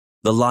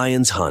The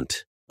Lion's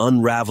Hunt,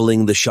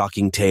 Unraveling the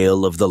Shocking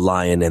Tale of the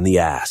Lion and the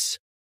Ass.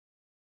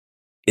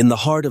 In the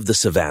heart of the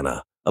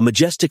savannah, a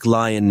majestic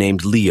lion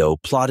named Leo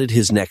plotted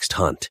his next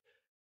hunt.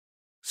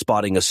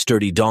 Spotting a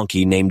sturdy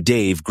donkey named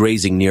Dave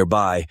grazing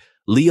nearby,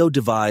 Leo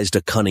devised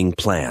a cunning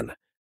plan.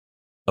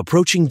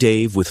 Approaching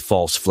Dave with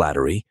false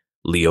flattery,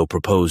 Leo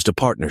proposed a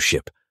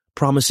partnership,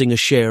 promising a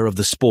share of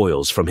the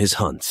spoils from his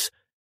hunts.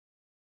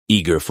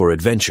 Eager for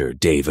adventure,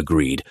 Dave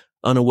agreed,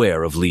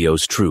 unaware of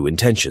Leo's true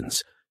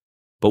intentions.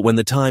 But when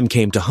the time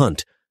came to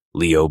hunt,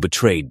 Leo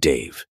betrayed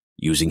Dave,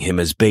 using him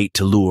as bait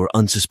to lure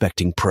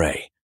unsuspecting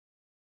prey.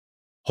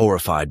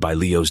 Horrified by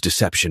Leo's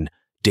deception,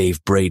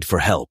 Dave brayed for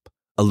help,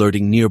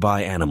 alerting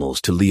nearby animals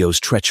to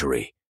Leo's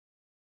treachery.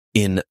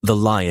 In The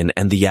Lion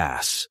and the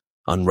Ass,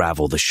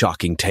 unravel the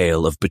shocking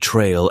tale of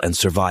betrayal and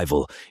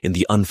survival in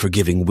the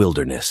unforgiving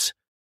wilderness.